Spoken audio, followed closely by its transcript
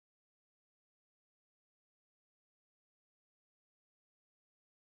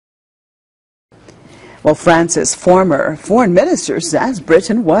Well, France's former foreign minister says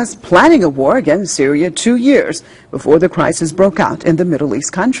Britain was planning a war against Syria 2 years before the crisis broke out in the Middle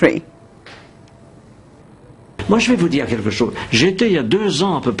East country. Moi, je vais vous dire quelque chose. J'étais il y a 2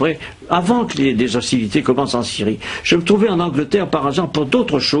 ans à peu près, avant que les hostilités commencent en Syrie. Je me trouvais en Angleterre par exemple pour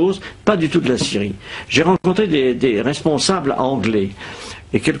d'autres choses, pas du tout de la Syrie. J'ai rencontré des responsables anglais.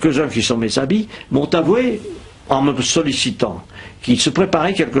 Et quelques-uns qui sont mes amis m'ont avoué, en me sollicitant, qu'il se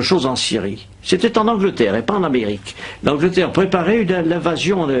préparait quelque chose en Syrie. C'était en Angleterre et pas en Amérique. L'Angleterre préparait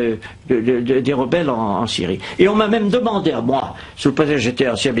l'invasion des rebelles en Syrie. Et on m'a même demandé à moi, sous le prétexte que j'étais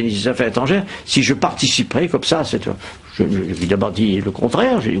ancien ministre des Affaires étrangères, si je participerais comme ça. J'ai évidemment dit le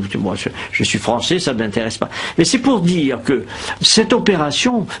contraire. J'ai dit, écoutez, moi je suis français, ça ne m'intéresse pas. Mais c'est pour dire que cette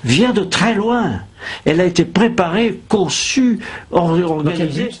opération vient de très loin. Elle a été préparée, conçue,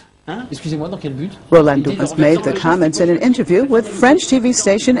 organisée. Excusez-moi, dans quel but? Roland Dumas made the comments in an interview with French TV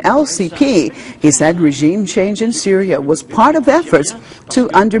station LCP. He said regime change in Syria was part of efforts to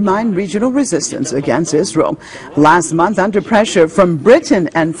undermine regional resistance against Israel. Last month, under pressure from Britain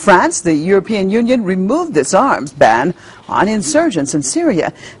and France, the European Union removed its arms ban on insurgents in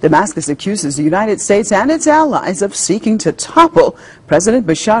Syria. Damascus accuses the United States and its allies of seeking to topple President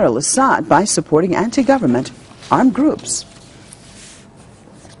Bashar al-Assad by supporting anti-government armed groups.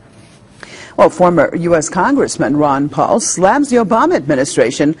 Well, former U.S. Congressman Ron Paul slams the Obama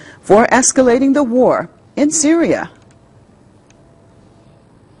administration for escalating the war in Syria.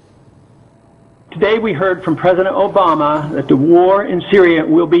 Today we heard from President Obama that the war in Syria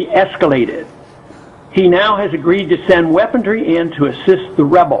will be escalated. He now has agreed to send weaponry in to assist the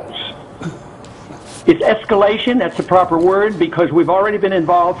rebels. It's escalation, that's the proper word, because we've already been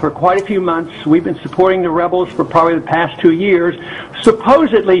involved for quite a few months. We've been supporting the rebels for probably the past 2 years,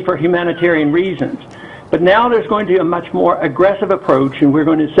 supposedly for humanitarian reasons. But now there's going to be a much more aggressive approach, and we're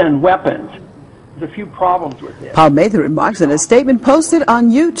going to send weapons. There's a few problems with this. Paul made the remarks in a statement posted on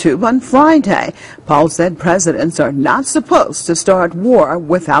YouTube on Friday. Paul said presidents are not supposed to start war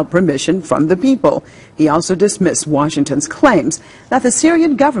without permission from the people. He also dismissed Washington's claims that the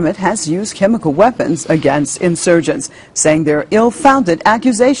Syrian government has used chemical weapons against insurgents, saying they're ill-founded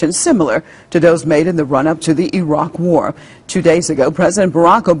accusations similar to those made in the run-up to the Iraq War. 2 days ago, President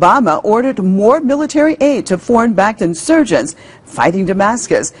Barack Obama ordered more military aid to foreign-backed insurgents fighting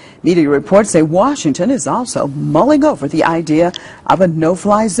Damascus. Media reports say Washington is also mulling over the idea of a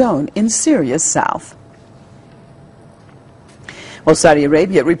no-fly zone in Syria's south. Well, Saudi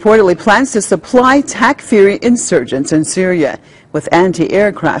Arabia reportedly plans to supply takfiri insurgents in Syria with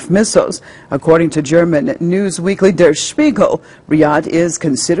anti-aircraft missiles. According to German news weekly Der Spiegel, Riyadh is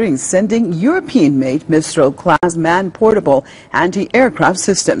considering sending European-made Mistral-class man-portable anti-aircraft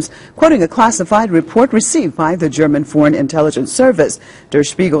systems. Quoting a classified report received by the German Foreign Intelligence Service, Der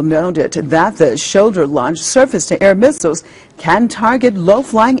Spiegel noted that the shoulder-launched surface-to-air missiles can target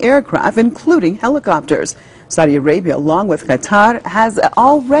low-flying aircraft, including helicopters. Saudi Arabia, along with Qatar, has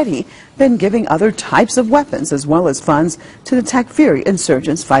already been giving other types of weapons as well as funds to the takfiri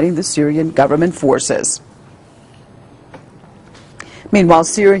insurgents fighting the Syrian government forces. Meanwhile,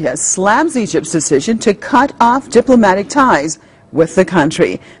 Syria slams Egypt's decision to cut off diplomatic ties with the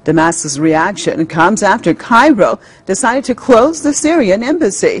country. Damascus' reaction comes after Cairo decided to close the Syrian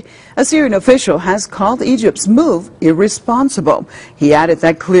Embassy. A Syrian official has called Egypt's move irresponsible. He added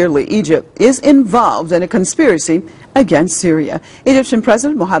that clearly Egypt is involved in a conspiracy against Syria. Egyptian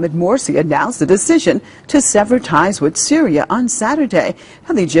President Mohamed Morsi announced the decision to sever ties with Syria on Saturday.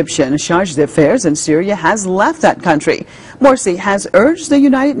 And the Egyptian charge d'affaires in Syria has left that country. Morsi has urged the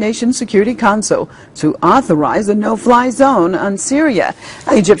United Nations Security Council to authorize a no-fly zone on Syria.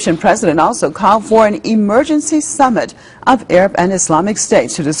 The Egyptian president also called for an emergency summit of Arab and Islamic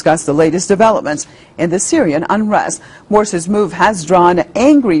states to discuss the latest developments in the Syrian unrest. Morsi's move has drawn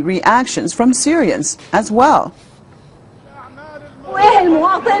angry reactions from Syrians as well. I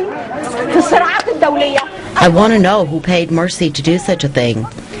want to know who paid Mursi to do such a thing.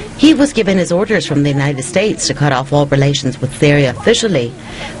 He was given his orders from the United States to cut off all relations with Syria officially,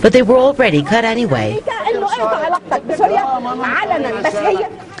 but they were already cut anyway.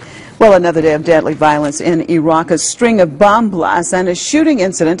 Well, another day of deadly violence in Iraq. A string of bomb blasts and a shooting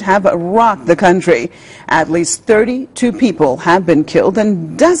incident have rocked the country. At least 32 people have been killed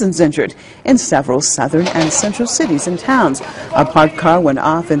and dozens injured in several southern and central cities and towns. A parked car went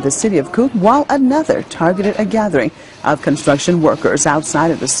off in the city of Kut, while another targeted a gathering of construction workers outside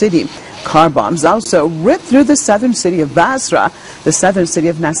of the city. Car bombs also ripped through the southern city of Basra, the southern city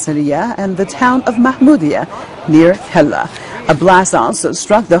of Nasiriyah, and the town of Mahmoudiya near Hella. A blast also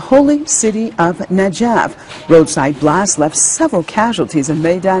struck the holy city of Najaf. Roadside blasts left several casualties in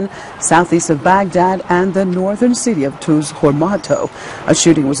Maidan, southeast of Baghdad, and the northern city of Tuz Hormato. A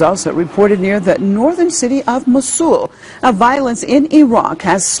shooting was also reported near the northern city of Mosul. Violence in Iraq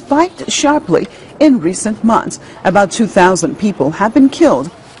has spiked sharply in recent months. About 2,000 people have been killed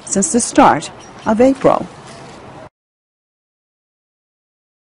since the start of April.